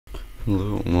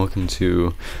Hello and welcome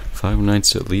to Five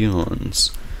Nights at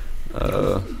Leon's.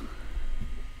 It's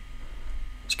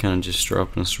kind of just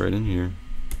dropping us right in here.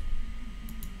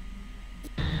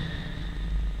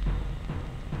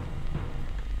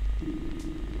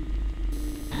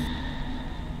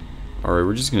 Alright,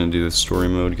 we're just gonna do the story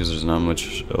mode because there's not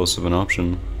much else of an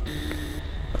option.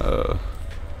 Get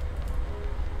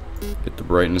the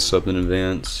brightness up in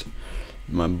advance.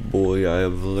 My boy, I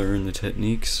have learned the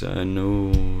techniques. I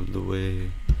know the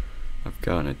way. I've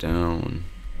gotten it down.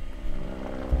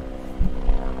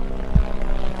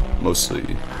 Mostly.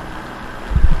 Died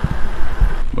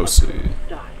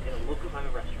in a local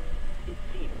ramen restaurant. It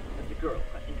seems that the girl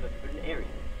got into a certain area.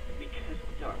 Because of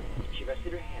the dark, she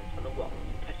rested her hands on the wall,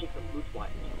 touching some loose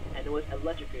wires, and was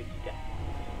electrocuted to death.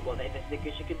 While the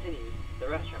investigation continues, the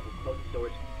restaurant will close its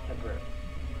doors temporarily.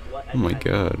 Oh my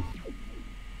god.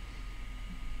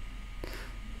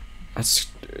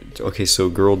 That's okay. So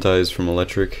girl dies from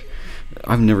electric.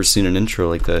 I've never seen an intro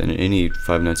like that in any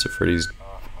Five Nights at Freddy's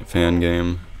fan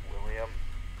game. William,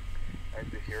 nice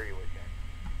to hear you again.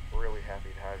 Really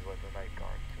happy to have you as a night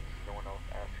guard since no one else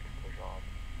asked you for the job.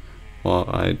 Well,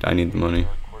 I need the money.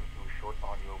 Recorded through a short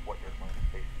audio of what you're going to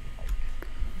face tonight.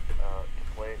 To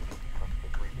play it, just press the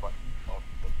 3 buttons of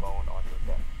the phone on your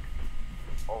desk.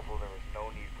 Although there is no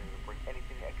need for you to bring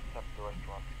anything except the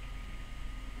restaurant's keys.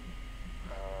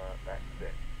 That's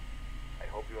it. I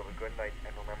hope you have a good night,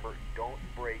 and remember, don't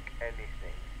break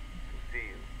anything. See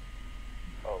you.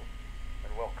 Oh,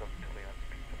 and welcome to Leon's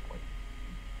Pizza Place.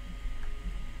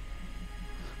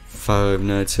 Five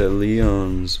Nights at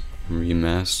Leon's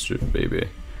remastered, baby.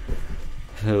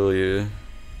 Hell yeah.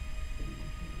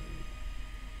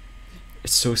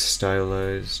 It's so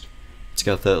stylized. It's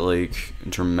got that like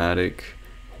dramatic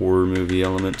horror movie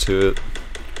element to it,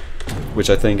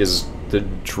 which I think is the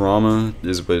drama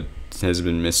is what has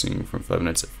been missing from Five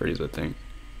Nights at Freddy's, I think.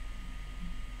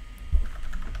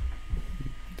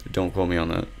 Don't quote me on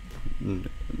that.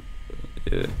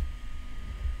 Yeah.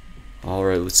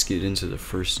 Alright, let's get into the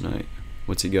first night.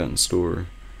 What's he got in store?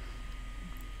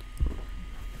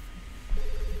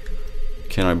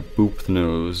 Can I boop the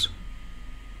nose?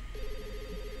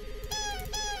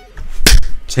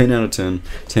 10 out of 10.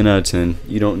 10 out of 10.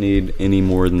 You don't need any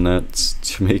more than that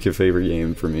to make a favorite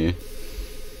game for me.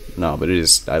 No, but it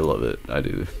is. I love it. I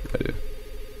do.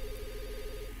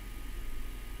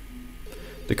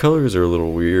 The colors are a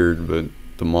little weird, but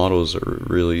the models are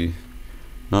really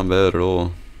not bad at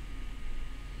all.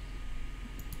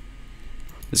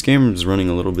 This game is running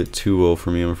a little bit too well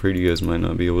for me. I'm afraid you guys might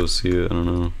not be able to see it. I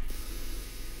don't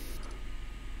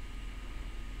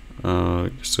know.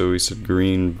 So we said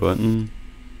green button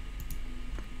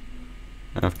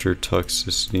after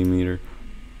toxicity meter.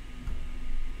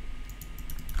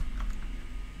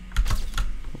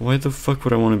 Why the fuck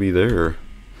would I want to be there?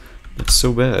 That's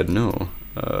so bad. No.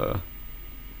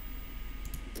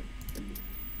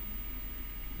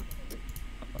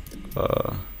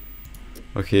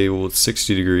 Okay, well it's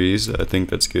 60 degrees. I think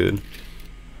that's good.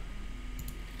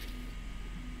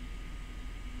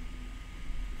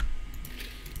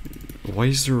 Why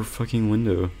is there a fucking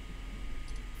window?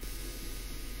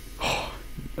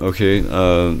 Okay,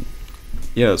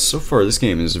 yeah, so far this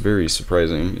game is very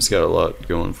surprising. It's got a lot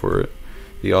going for it.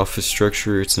 The office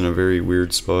structure, it's in a very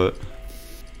weird spot.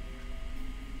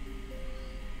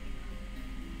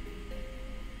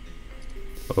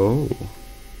 Oh.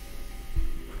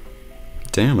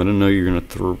 Damn, I didn't know you were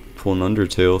gonna pull an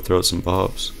Undertale, throw out some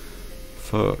pops.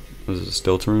 Fuck. Was it a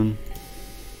stealth room?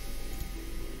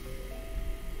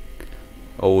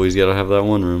 Always gotta have that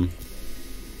one room.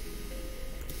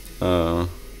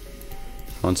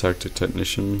 Contact a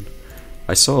technician.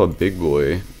 I saw a big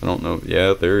boy. I don't know.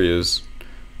 Yeah, there he is.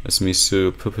 That's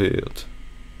Monsieur Puppet.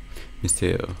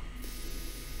 Mister.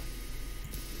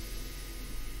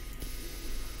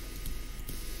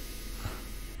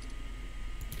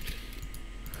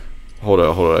 Hold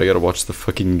on, I gotta watch the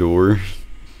fucking door.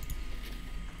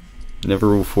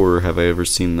 Never before have I ever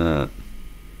seen that.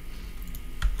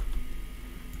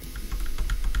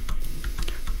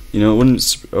 You know, it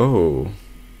wouldn't. Oh.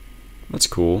 That's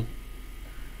cool.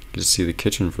 Get to see the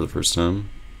kitchen for the first time.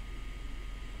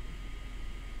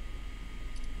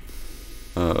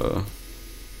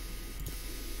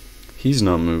 He's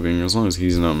not moving. As long as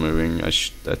he's not moving, I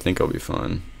think I'll be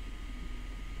fine.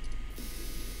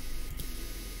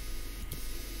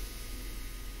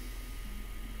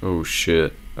 Oh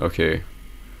shit. Okay.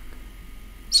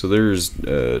 So there's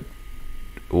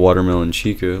Watermelon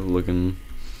Chica looking.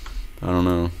 I don't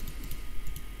know.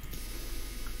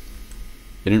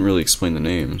 They didn't really explain the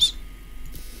names.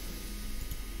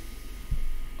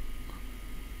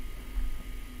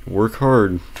 Work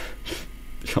hard.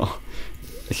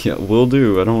 Yeah, will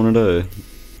do. I don't want to die.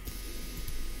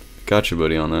 Gotcha,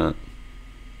 buddy, on that.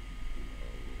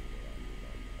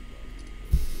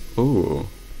 Oh.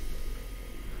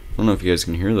 I don't know if you guys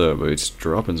can hear that, but it's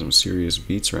dropping some serious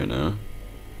beats right now.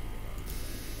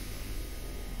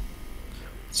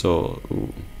 So,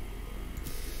 ooh.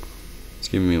 It's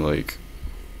giving me like,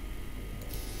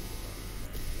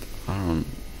 I don't,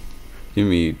 give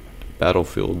me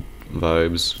Battlefield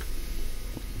vibes.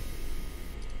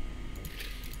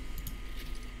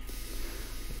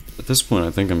 At this point,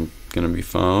 I think I'm gonna be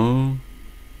fine.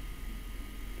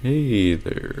 Hey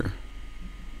there.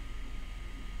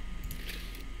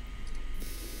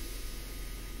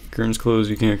 Curtains closed,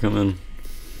 you can't come in.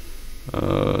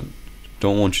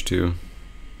 Don't want you to.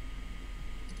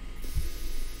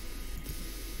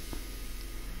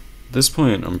 At this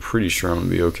point, I'm pretty sure I'm gonna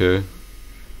be okay.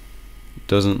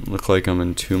 Doesn't look like I'm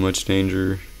in too much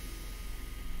danger.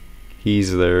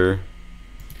 He's there.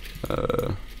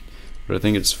 But I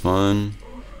think it's fine.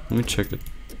 Let me check the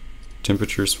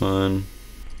temperature's fine.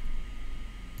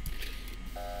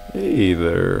 Hey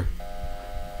there.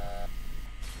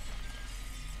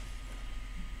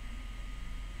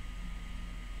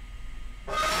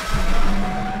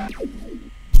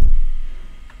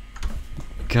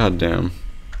 God damn.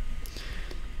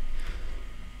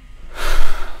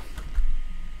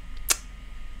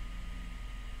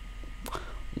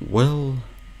 Well,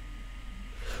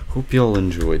 hope y'all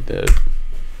enjoyed that.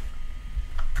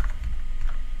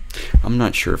 I'm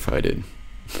not sure if I did.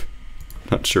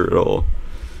 Not sure at all.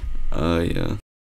 Yeah.